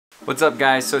What's up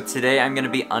guys? So today I'm going to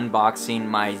be unboxing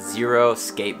my Zero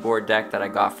skateboard deck that I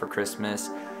got for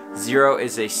Christmas. Zero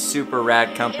is a super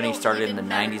rad company started in the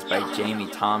 90s by Jamie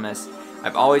Thomas.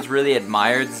 I've always really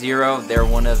admired Zero. They're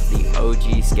one of the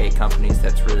OG skate companies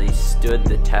that's really stood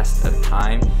the test of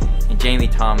time. And Jamie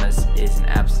Thomas is an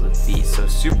absolute beast. So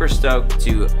super stoked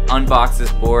to unbox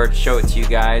this board, show it to you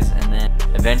guys, and then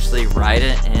eventually ride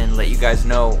it and let you guys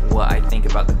know what I think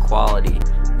about the quality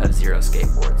of Zero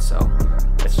skateboards. So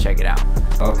let's check it out.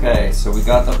 Okay, so we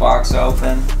got the box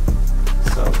open.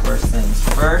 So first things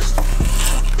first,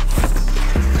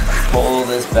 pull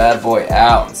this bad boy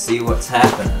out and see what's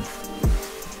happening.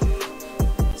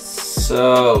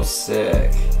 So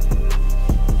sick.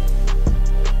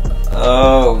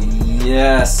 Oh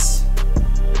yes,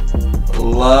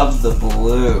 love the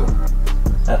blue.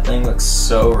 That thing looks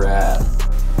so rad.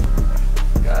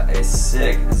 Got a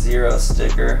sick Zero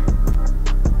sticker.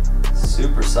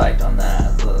 Super psyched on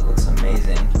that. It looks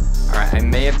amazing. Alright, I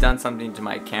may have done something to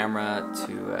my camera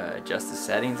to adjust the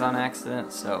settings on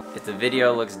accident, so if the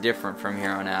video looks different from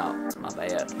here on out, it's my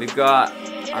bad. We've got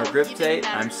our grip tape.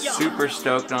 I'm super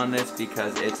stoked on this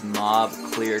because it's mob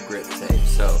clear grip tape.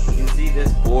 So you can see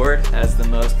this board has the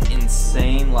most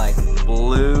insane like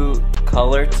blue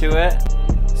color to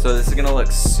it. So this is gonna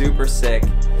look super sick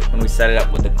when we set it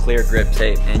up with the clear grip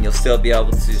tape, and you'll still be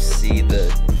able to see the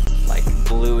like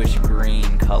bluish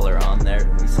green color on there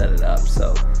when we set it up.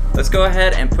 So let's go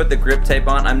ahead and put the grip tape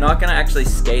on. I'm not gonna actually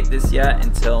skate this yet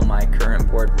until my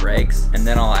current board breaks, and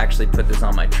then I'll actually put this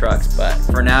on my trucks. But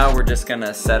for now, we're just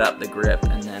gonna set up the grip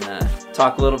and then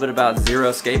talk a little bit about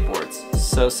Zero skateboards.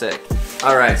 So sick.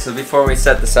 All right, so before we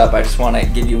set this up, I just wanna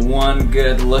give you one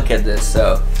good look at this.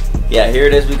 So yeah, here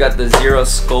it is. We got the Zero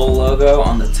skull logo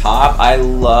on the top. I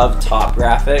love top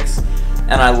graphics,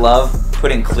 and I love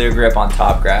putting clear grip on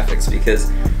top graphics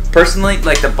because personally,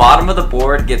 like the bottom of the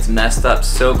board gets messed up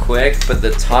so quick, but the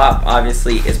top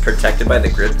obviously is protected by the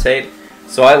grip tape.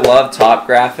 So I love top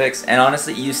graphics, and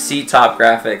honestly you see top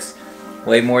graphics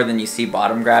way more than you see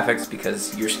bottom graphics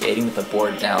because you're skating with the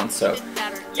board down. So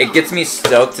it gets me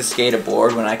stoked to skate a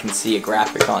board when I can see a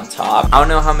graphic on top. I don't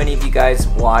know how many of you guys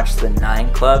watched the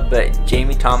 9 Club, but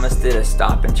Jamie Thomas did a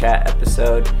stop and chat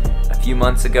episode a few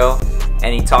months ago,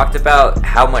 and he talked about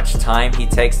how much time he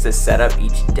takes to set up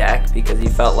each deck because he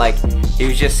felt like he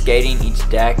was just skating each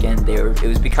deck and it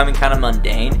was becoming kind of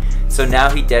mundane. So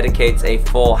now he dedicates a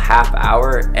full half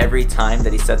hour every time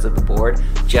that he sets up the board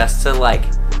just to like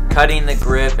cutting the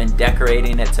grip and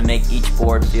decorating it to make each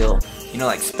board feel, you know,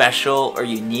 like special or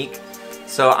unique.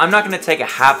 So I'm not going to take a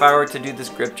half hour to do this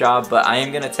grip job, but I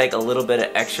am going to take a little bit of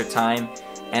extra time.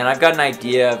 And I've got an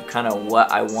idea of kind of what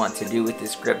I want to do with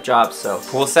this grip job. So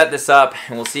we'll set this up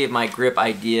and we'll see if my grip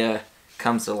idea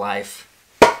comes to life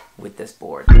with this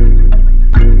board.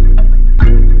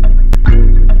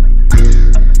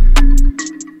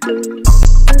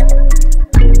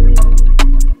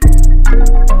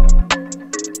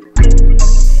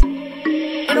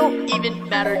 It don't even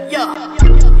matter, yeah.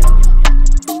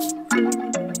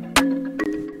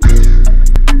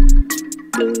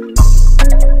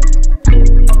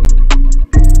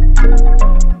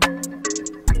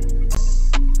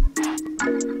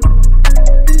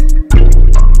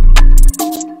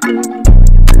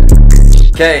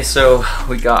 Okay, so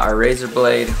we got our razor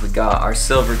blade, we got our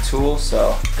silver tool,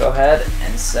 so go ahead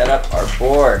and set up our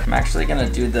board. I'm actually gonna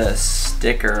do the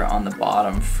sticker on the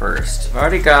bottom first. I've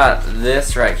already got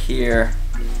this right here,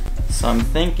 so I'm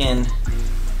thinking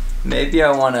maybe I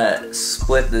wanna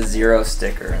split the Zero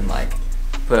sticker and like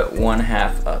put one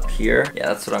half up here. Yeah,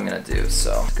 that's what I'm gonna do,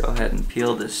 so go ahead and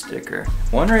peel this sticker.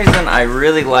 One reason I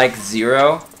really like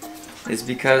Zero is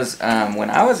because when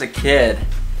I was a kid,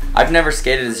 I've never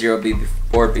skated a Zero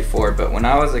board before, but when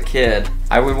I was a kid,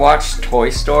 I would watch Toy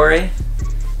Story,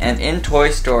 and in Toy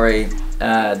Story,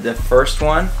 the first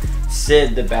one,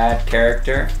 Sid, the bad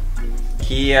character,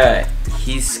 he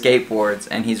skateboards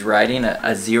and he's riding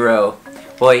a Zero.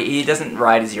 Well, he doesn't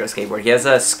ride a Zero skateboard. He has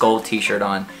a skull t-shirt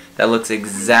on that looks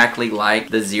exactly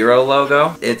like the Zero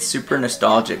logo. It's super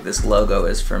nostalgic, this logo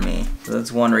is for me. So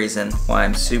that's one reason why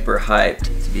I'm super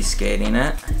hyped to be skating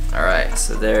it. All right,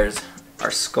 so there's our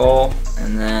skull,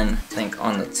 and then I think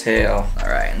on the tail. All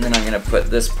right, and then I'm gonna put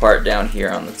this part down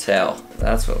here on the tail.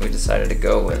 That's what we decided to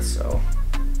go with, so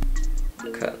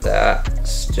cut that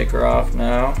sticker off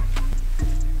now.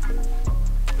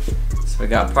 So we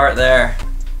got part there,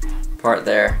 part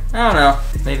there. I don't know,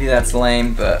 maybe that's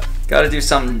lame, but gotta do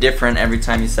something different every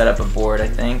time you set up a board, I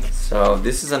think. So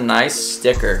this is a nice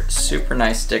sticker, super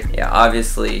nice sticker. Yeah,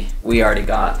 obviously we already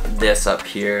got this up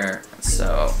here,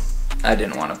 so I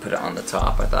didn't want to put it on the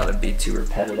top. I thought it'd be too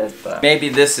repetitive, but maybe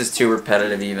this is too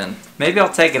repetitive even. Maybe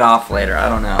I'll take it off later, I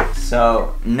don't know.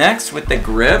 So next with the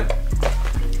grip,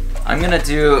 I'm gonna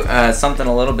do something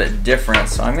a little bit different.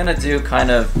 So I'm gonna do kind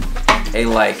of a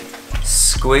like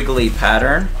squiggly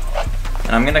pattern.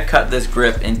 And I'm gonna cut this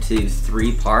grip into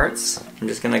 3 parts. I'm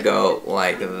just gonna go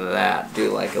like that,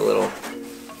 do like a little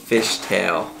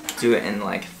fishtail. Do it in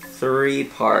like 3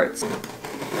 parts.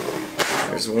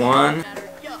 There's 1,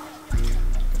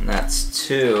 and that's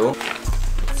 2.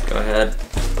 Let's go ahead.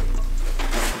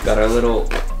 Got our little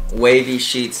wavy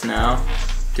sheets now.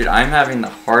 Dude, I'm having the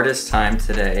hardest time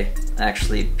today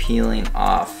actually peeling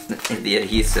off the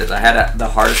adhesives. I had the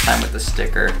hardest time with the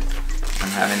sticker. I'm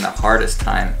having the hardest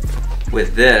time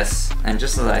with this, and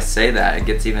just as I say that, it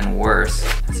gets even worse.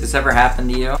 Has this ever happened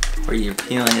to you? Where you're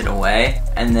peeling it away,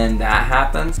 and then that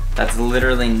happens? That's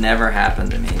literally never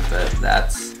happened to me, but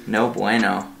that's no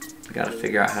bueno. We gotta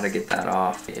figure out how to get that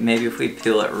off. Maybe if we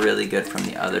peel it really good from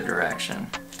the other direction.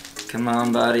 Come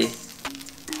on, buddy.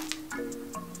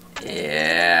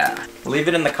 Yeah. Leave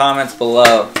it in the comments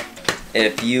below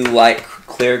if you like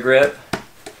clear grip,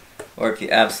 or if you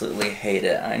absolutely hate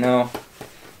it. I know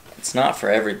it's not for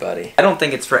everybody. I don't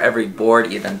think it's for every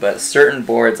board even, but certain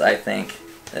boards I think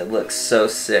it looks so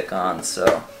sick on,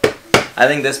 so I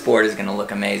think this board is gonna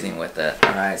look amazing with it.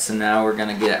 Alright, so now we're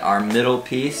gonna get our middle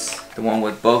piece, the one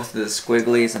with both of the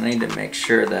squigglies, and I need to make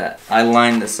sure that I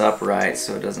line this up right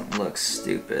so it doesn't look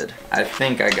stupid. I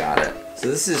think I got it. So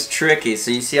this is tricky. So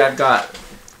you see I've got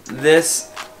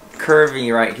this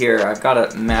curvy right here. I've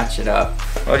got to match it up.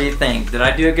 What do you think? Did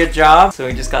I do a good job? So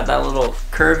we just got that little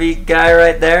curvy guy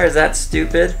right there. Is that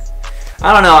stupid?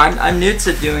 I don't know. I'm new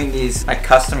to doing these like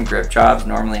custom grip jobs.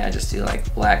 Normally I just do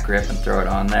like black grip and throw it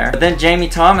on there. But then Jamie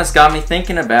Thomas got me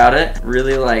thinking about it.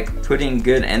 Really like putting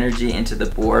good energy into the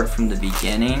board from the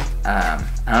beginning. I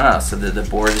don't know. So the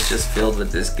board is just filled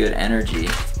with this good energy.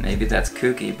 Maybe that's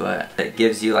kooky, but it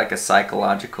gives you like a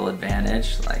psychological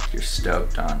advantage. Like you're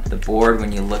stoked on the board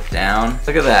when you look down.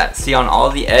 Look at that. See, on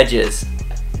all the edges,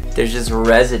 there's just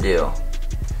residue.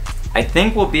 I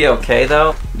think we'll be okay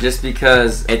though, just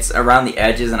because it's around the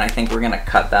edges and I think we're gonna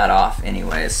cut that off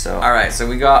anyways. So, alright, so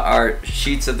we got our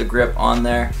sheets of the grip on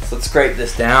there. So let's scrape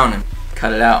this down and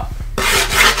cut it out.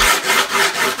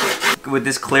 With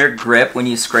this clear grip, when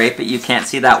you scrape it, you can't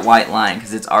see that white line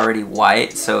because it's already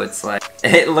white. So it's like,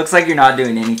 it looks like you're not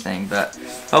doing anything, but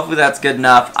hopefully that's good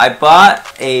enough. I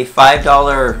bought a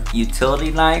 $5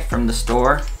 utility knife from the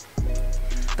store.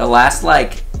 The last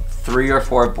like 3 or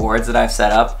 4 boards that I've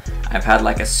set up, I've had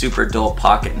like a super dull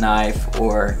pocket knife,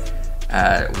 or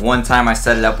one time I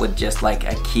set it up with just like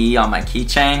a key on my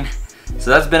keychain. So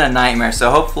that's been a nightmare.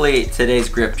 So hopefully today's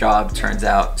grip job turns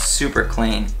out super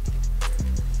clean.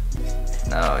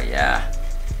 Oh yeah.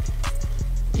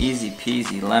 Easy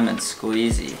peasy lemon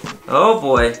squeezy. Oh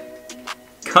boy.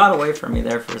 Got away from me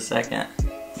there for a second.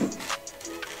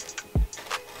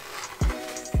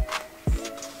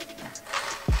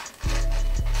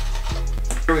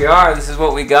 Here we are. This is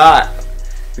what we got.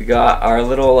 We got our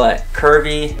little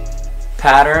curvy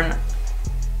pattern.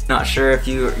 Not sure if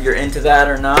you're into that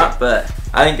or not, but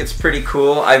I think it's pretty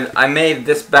cool. I made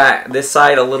this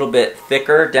side a little bit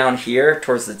thicker down here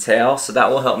towards the tail, so that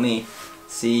will help me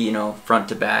see, you know, front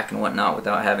to back and whatnot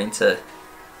without having to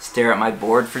stare at my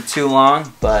board for too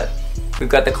long. But we've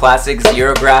got the classic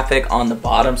Zero graphic on the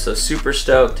bottom, so super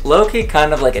stoked. Low-key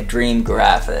kind of like a dream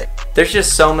graphic. There's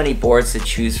just so many boards to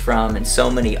choose from and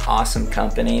so many awesome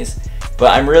companies.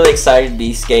 But I'm really excited to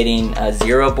be skating a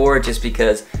Zero board just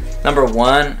because, number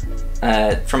one,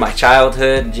 from my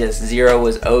childhood, just Zero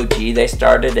was OG. They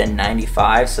started in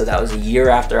 '95, so that was a year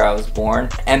after I was born.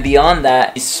 And beyond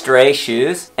that, Straye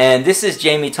shoes. And this is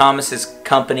Jamie Thomas's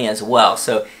company as well.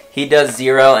 So he does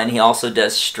Zero and he also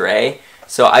does Straye.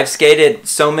 So I've skated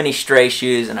so many Straye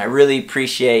shoes, and I really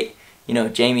appreciate, you know,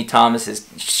 Jamie Thomas's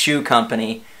shoe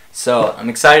company. So I'm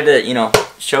excited to, you know,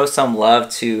 show some love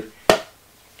to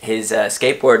his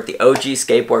skateboard, the OG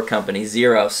skateboard company,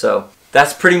 Zero. So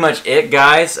that's pretty much it,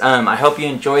 guys. I hope you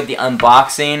enjoyed the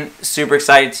unboxing. Super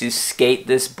excited to skate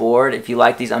this board. If you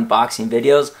like these unboxing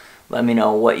videos, let me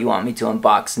know what you want me to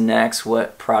unbox next,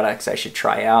 what products I should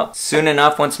try out. Soon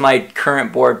enough, once my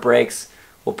current board breaks,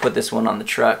 we'll put this one on the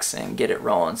trucks and get it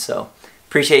rolling. So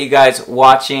appreciate you guys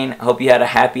watching. I hope you had a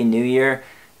happy new year,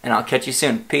 and I'll catch you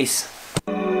soon. Peace.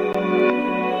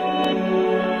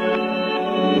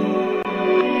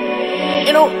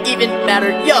 It don't even matter,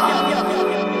 yeah.